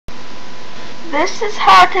This is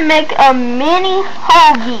how to make a mini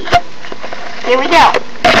hoagie. Here we go.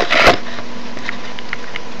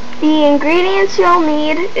 The ingredients you'll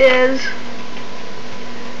need is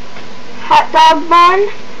hot dog bun,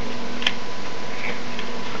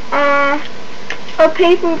 a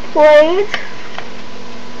paper plate,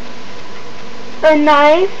 a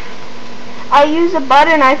knife. I use a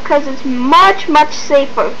butter knife because it's much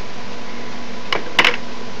safer.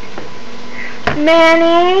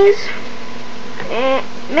 Mayonnaise,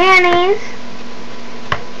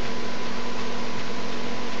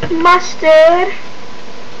 mustard,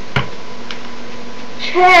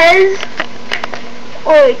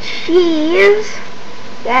 cheese,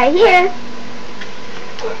 right here,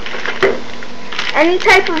 any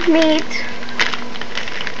type of meat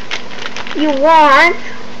you want.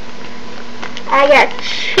 I got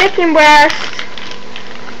chicken breast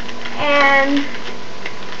and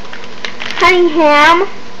honey ham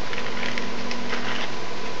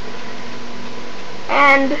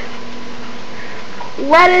and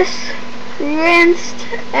lettuce rinsed,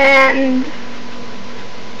 and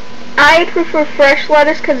I prefer fresh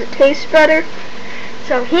lettuce because it tastes better.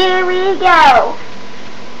 So here we go.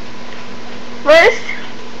 First,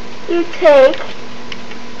 you take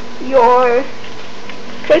your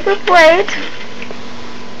paper plate,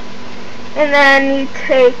 and then you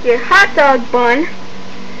take your hot dog bun,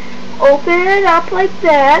 open it up like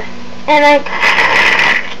that, and I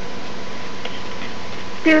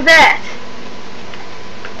do that.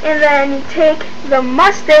 And then you take the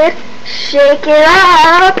mustard, shake it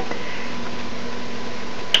up,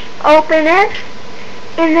 open it,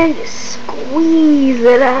 and then just squeeze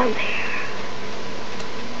it on there.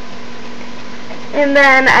 And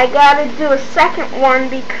then I gotta do a second one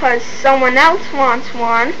because someone else wants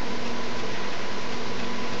one.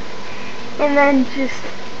 And then just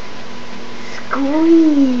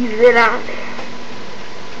squeeze it on there.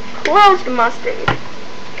 Close the mustard.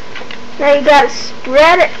 Now you gotta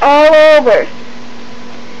spread it all over.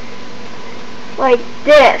 Like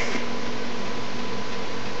this.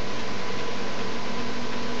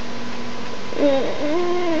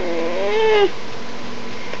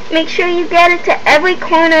 Make sure you get it to every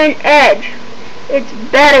corner and edge. It's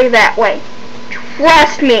better that way.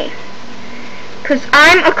 Trust me. Because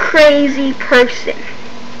I'm a crazy person.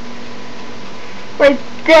 Like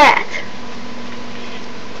that.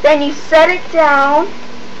 Then you set it down.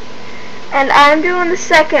 And I'm doing the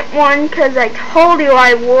second one because I told you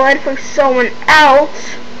I would for someone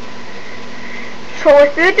else. So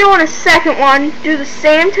if you're doing a second one, do the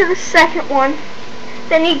same to the second one.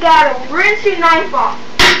 Then you gotta rinse your knife off.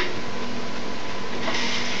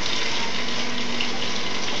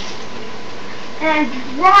 And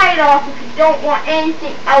dry it off if you don't want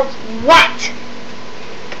anything else wet.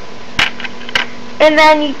 And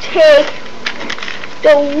then you take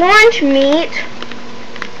the lunch meat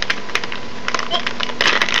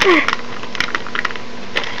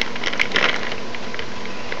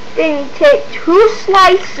then you take 2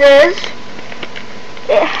 slices.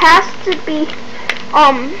 It has to be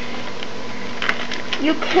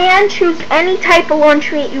you can choose any type of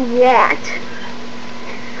lunch meat you want.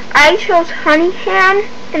 I chose honey ham,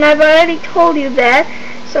 and I've already told you that.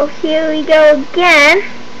 So here we go again.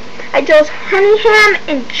 I chose honey ham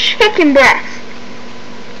and chicken breast.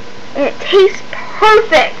 And it tastes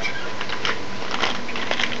perfect.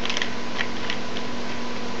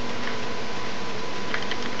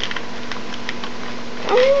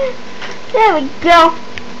 There we go.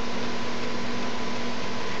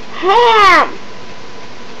 Ham.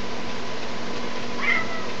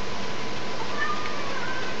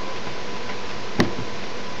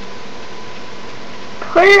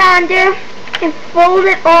 Put it on there and fold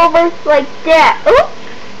it over like that. Ooh,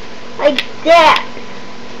 like that.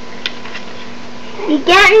 You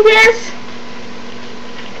getting this?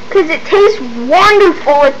 Because it tastes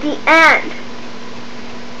wonderful at the end.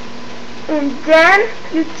 And then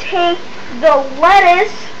you take the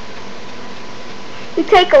lettuce. You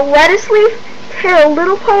take a lettuce leaf, tear a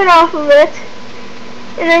little part off of it,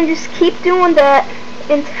 and then just keep doing that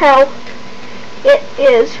until it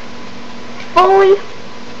is fully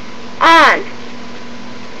on.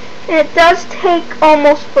 And it does take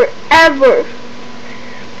almost forever,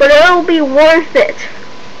 but it'll be worth it.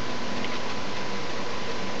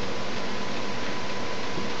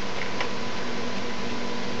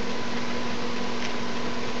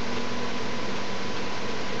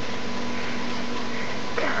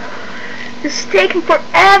 This is taking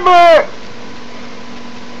forever.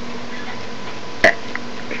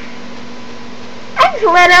 I just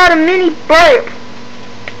let out a mini burp.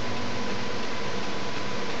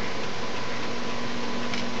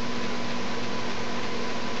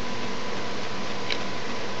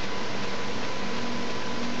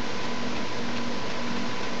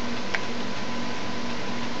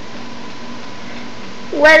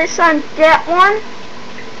 lettuce on that one.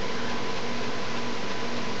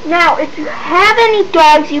 Now, if you have any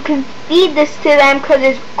dogs, you can feed this to them because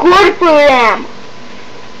it's good for them.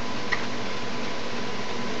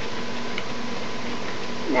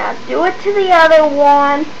 Now, do it to the other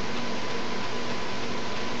one.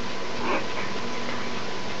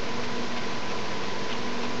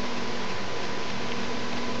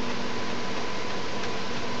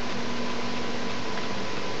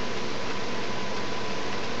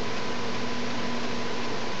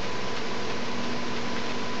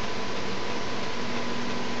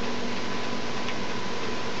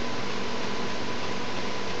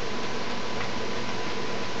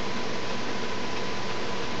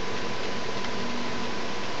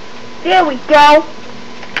 There we go.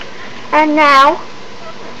 And now,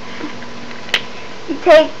 you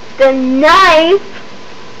take the knife,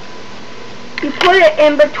 you put it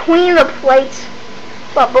in between the plates,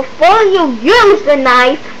 but before you use the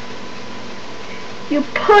knife, you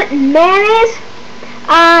put mayonnaise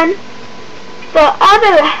on the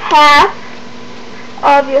other half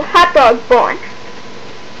of your hot dog bun.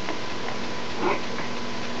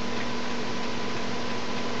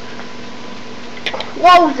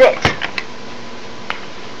 Close it.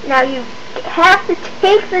 Now you have to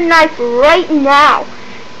take the knife right now.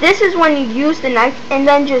 This is when you use the knife, and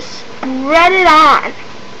then just spread it on.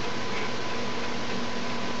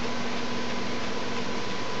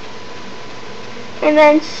 And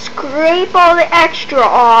then scrape all the extra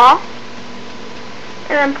off,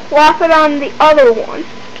 and then plop it on the other one.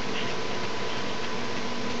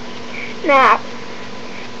 Now,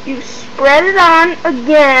 you spread it on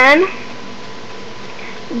again,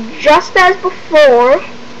 just as before,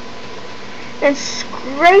 and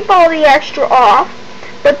scrape all the extra off,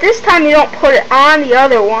 but this time you don't put it on the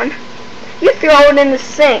other one. You throw it in the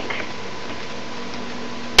sink.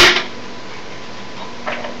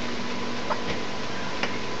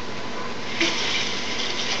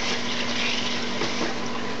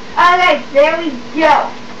 Alright, there we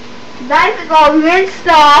go. Knife is all rinsed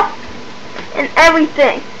off and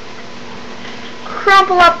everything.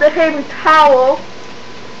 Crumple up the paper towel.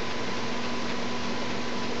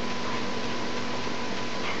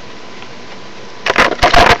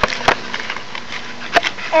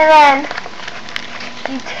 And then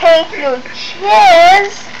you take your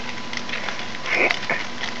cheese,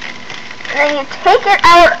 and then you take it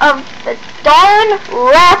out of the darn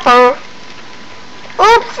wrapper.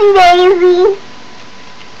 Oopsie daisy.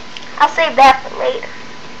 I'll save that for later.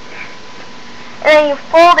 And then you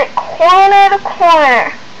fold it corner to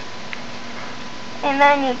corner. And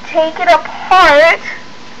then you take it apart.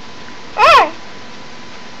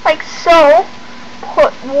 Like so.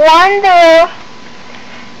 Put one there.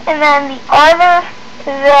 And then the other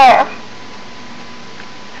there.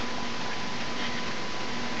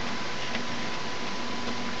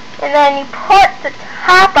 And then you put the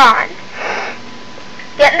top on.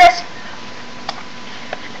 Getting this?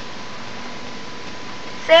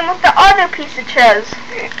 Same with the other piece of cheese.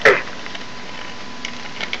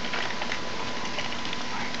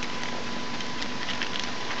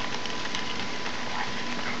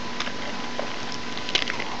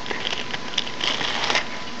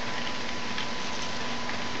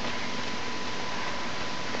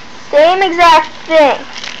 Same exact thing.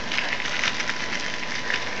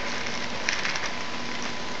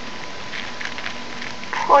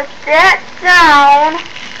 Put that down,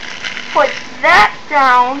 put that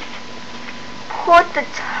down, put the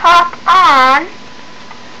top on,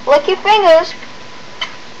 lick your fingers,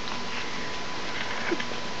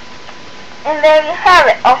 and there you have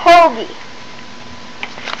it, a hoagie.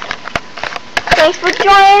 Thanks for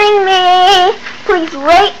joining me. Please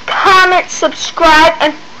rate, comment, subscribe,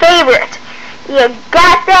 and favorite. You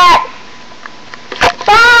got that?